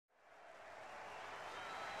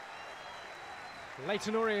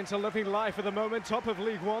Leyton Orient are loving life at the moment, top of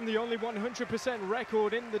League One, the only 100%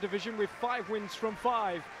 record in the division with 5 wins from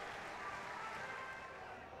 5.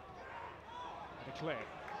 And a clear.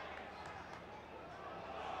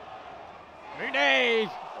 Mooney!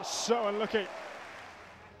 So unlucky.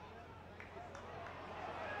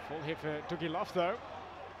 Full hit for Dougie Loft though.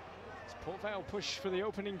 It's Port Vale push for the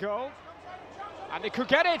opening goal. And they could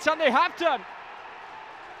get it, and they have done.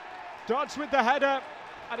 Dodds with the header.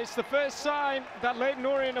 And it's the first time that Leyton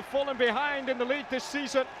Orient have fallen behind in the league this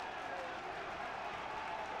season.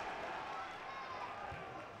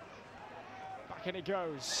 Back in it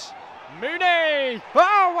goes. Mooney!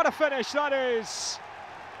 Oh, what a finish that is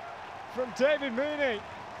from David Mooney.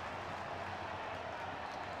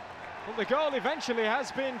 Well, the goal eventually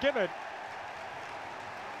has been given.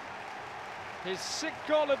 His 6th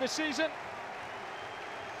goal of the season.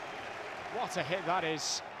 What a hit that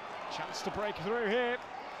is. Chance to break through here.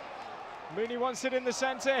 Mooney wants it in the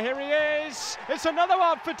centre, here he is! It's another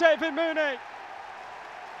one for David Mooney!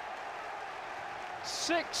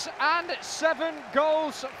 6 and 7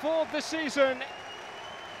 goals for the season.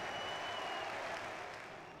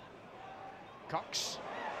 Cox.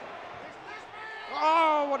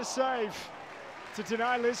 Oh, what a save to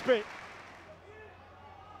deny Lisbie.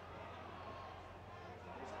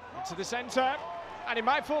 Into the centre, and it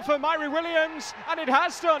might fall for Myrie-Williams, and it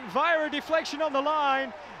has done via a deflection on the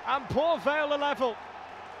line. And Port Vale are level.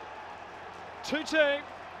 2-2.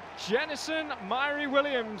 Jennison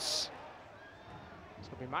Myrie-Williams. It's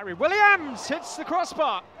going to be Myrie-Williams hits the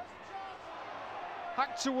crossbar.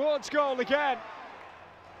 Hacked towards goal again.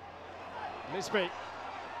 Lisbie.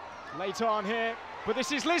 Late on here, but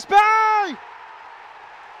this is Lisbie!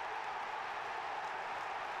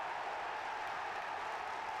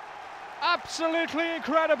 Absolutely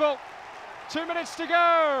incredible. 2 minutes to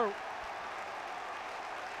go.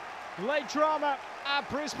 Late drama at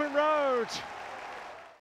Brisbane Road.